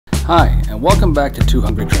Hi, and welcome back to Two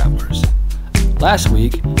Hungry Travelers. Last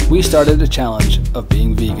week, we started a challenge of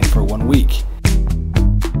being vegan for 1 week.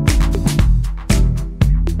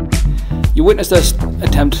 You witnessed us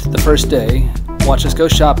attempt the first day, watched us go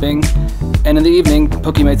shopping, and in the evening,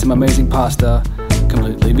 Pookie made some amazing pasta,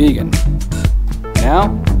 completely vegan.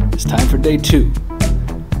 Now, it's time for day 2.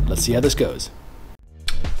 Let's see how this goes.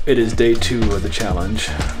 It is day 2 of the challenge.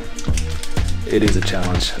 It is a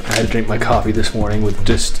challenge. I had to drink my coffee this morning with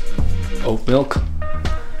just oat milk.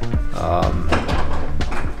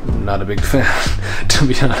 Not a big fan, to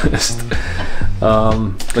be honest.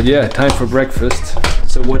 But yeah, time for breakfast.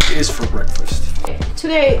 So what is for breakfast?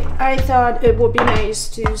 Today I thought it would be nice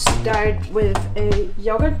to start with a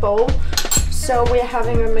yogurt bowl. So we're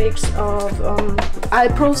having a mix of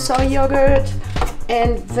Alpro soy yogurt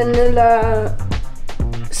and vanilla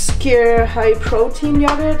Skyr high protein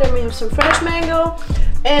yogurt. Then we have some fresh mango.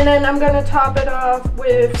 And then I'm gonna top it off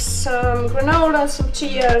with some granola, some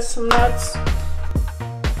chia, some nuts.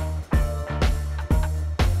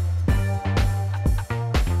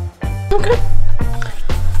 Okay,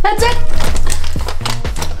 that's it.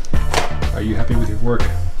 Are you happy with your work?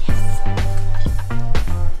 Yes.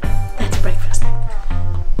 That's breakfast.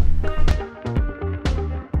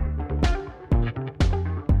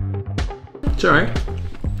 It's alright.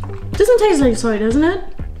 Doesn't taste like soy, doesn't it?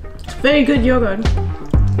 It's very good yogurt.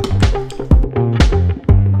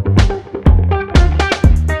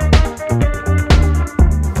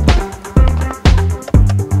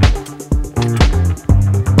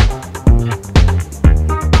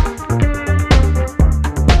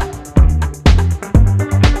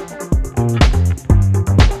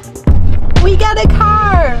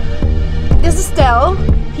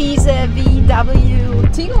 He's a VW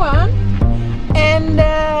Tiguan, and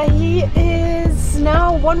he is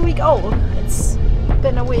now 1 week old. It's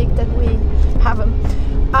been a week that we have him.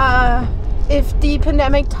 If the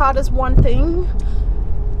pandemic taught us one thing,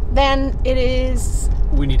 then it is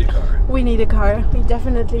we need a car. We need a car. We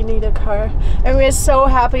definitely need a car, and we're so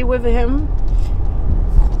happy with him.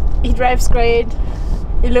 He drives great.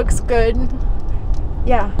 He looks good.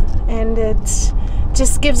 Yeah, and it's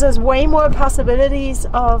just gives us way more possibilities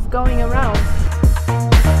of going around.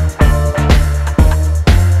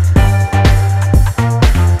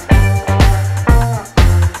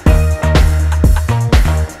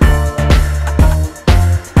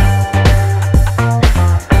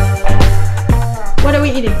 What are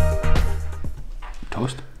we eating?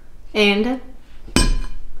 Toast. And?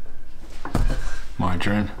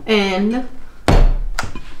 Margarine. And?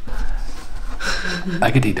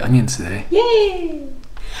 I could eat onions today. Yay!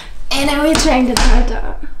 And now we're trying the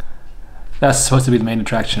tartar. That's supposed to be the main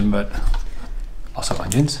attraction, but also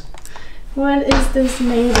onions. What is this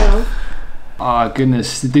made of? Oh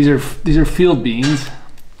goodness, these are field beans.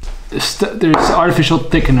 There's artificial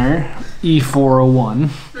thickener, E401.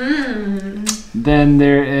 Then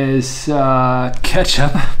there is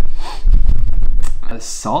ketchup,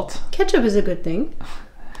 salt. Ketchup is a good thing.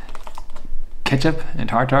 Ketchup and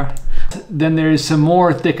tartar. Then there's some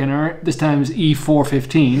more thickener, this time is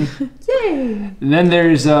E415. Yay! Then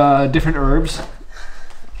there's different herbs.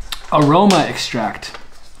 Aroma extract.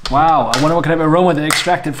 Wow, I wonder what kind of aroma they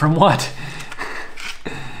extracted from what?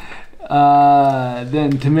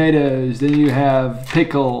 Then tomatoes, then you have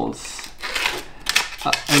pickles.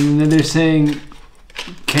 And then they're saying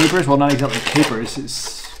capers, well not exactly capers,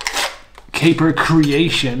 it's caper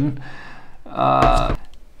creation.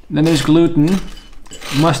 Then there's gluten,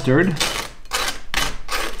 mustard,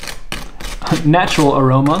 natural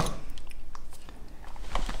aroma,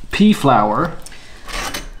 pea flour,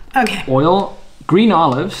 okay, oil, green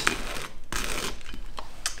olives,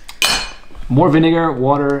 more vinegar,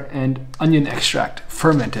 water, and onion extract,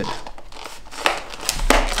 fermented.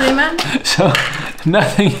 Amen. So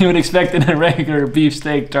nothing you would expect in a regular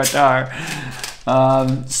beefsteak tartare.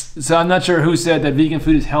 So I'm not sure who said that vegan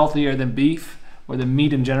food is healthier than beef or than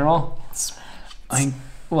meat in general. I mean,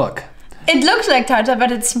 look. It looks like tartar,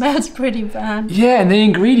 but it smells pretty bad. Yeah, and the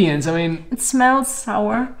ingredients, I mean... It smells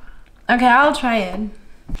sour. Okay, I'll try it.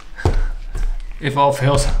 If all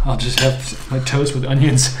fails, I'll just have my toast with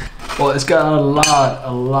onions. Well, it's got a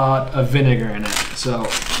lot of vinegar in it, so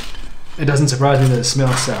it doesn't surprise me that it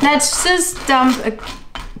smells sour. Let's just dump a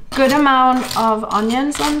good amount of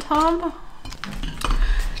onions on top.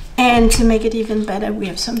 And to make it even better, we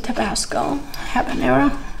have some Tabasco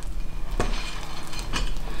habanero.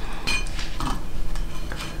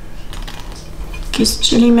 Because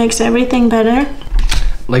chili makes everything better.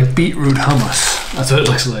 Like beetroot hummus. That's what it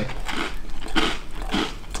looks like.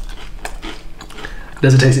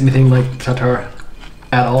 Does it taste anything like tartar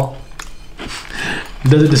at all?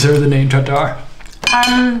 Does it deserve the name Tartar?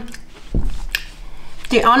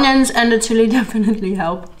 The onions and the chili definitely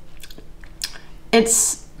help. It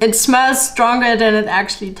smells stronger than it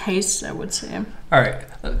actually tastes, I would say. All right.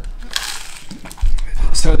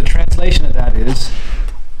 So the translation of that is.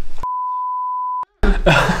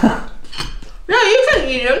 No, you can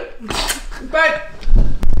eat it. But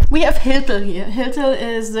we have Hiltel here. Hiltel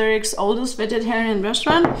is Zurich's oldest vegetarian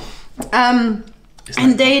restaurant. And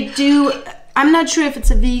they do. I'm not sure if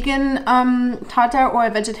it's a vegan tartar or a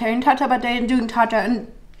vegetarian tartar, but they're doing tartar,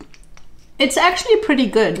 and it's actually pretty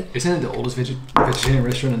good. Isn't it the oldest vegetarian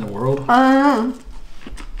restaurant in the world?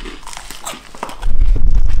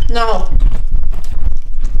 No.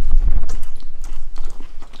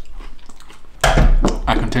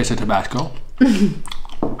 I can taste the Tabasco.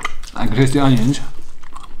 I can taste the onions.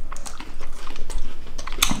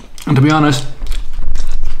 And to be honest,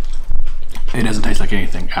 it doesn't taste like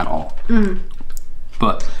anything at all.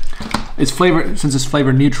 But it's flavor, since it's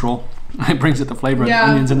flavor neutral, it brings out the flavor of the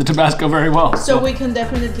onions and the Tabasco very well. So we can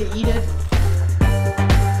definitely eat it.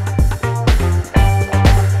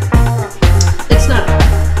 It's not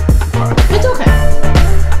bad. It's okay.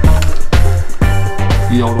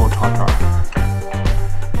 The old tartar.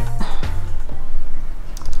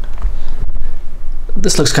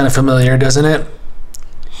 This looks kind of familiar, doesn't it?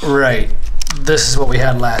 Right. This is what we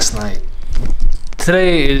had last night.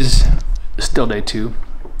 Today is still day 2,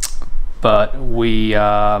 but we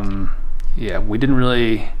didn't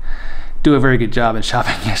really do a very good job in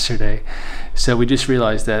shopping yesterday. So we just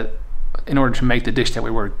realized that in order to make the dish that we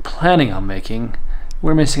were planning on making,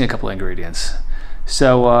 we're missing a couple of ingredients.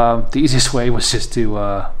 So the easiest way was just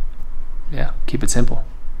to keep it simple.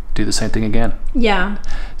 Do the same thing again. Yeah.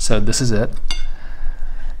 So this is it.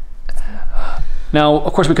 Now,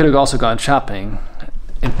 of course, we could have also gone shopping,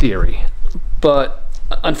 in theory, but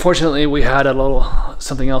unfortunately, we had a little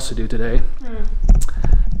something else to do today,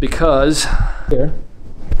 because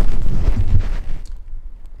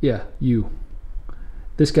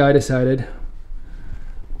this guy decided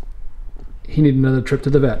he needed another trip to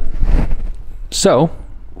the vet, so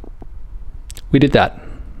we did that.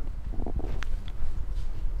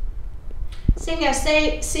 Singha,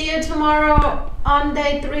 see you tomorrow on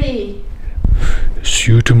day 3.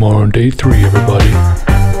 See you tomorrow on day 3, everybody.